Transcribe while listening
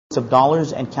of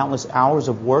dollars and countless hours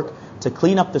of work to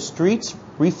clean up the streets,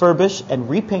 refurbish and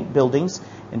repaint buildings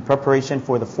in preparation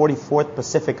for the 44th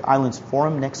Pacific Islands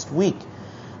Forum next week.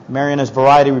 Marianas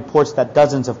Variety reports that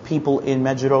dozens of people in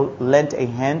Majuro lent a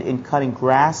hand in cutting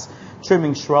grass,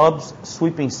 trimming shrubs,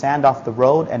 sweeping sand off the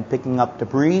road, and picking up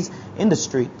debris in the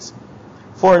streets.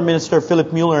 Foreign Minister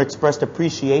Phillip Muller expressed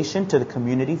appreciation to the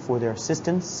community for their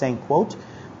assistance, saying, quote,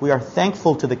 "We are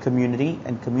thankful to the community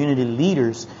and community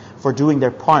leaders for doing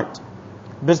their part.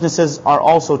 Businesses are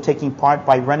also taking part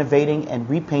by renovating and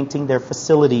repainting their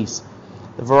facilities."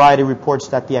 The Variety reports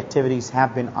that the activities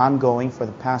have been ongoing for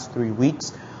the past 3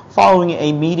 weeks, following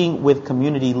a meeting with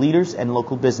community leaders and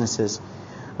local businesses.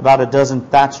 About a dozen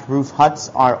thatched roof huts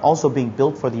are also being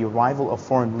built for the arrival of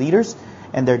foreign leaders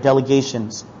and their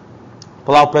delegations.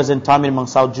 Palau President Tommy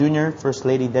Remengesau Jr., First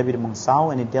Lady Debbie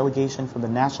Remengesau, and a delegation from the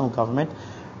national government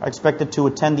are expected to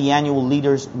attend the annual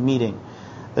leaders meeting.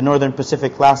 The Northern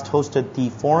Pacific last hosted the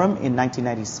forum in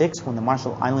 1996 when the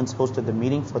Marshall Islands hosted the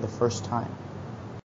meeting for the first time.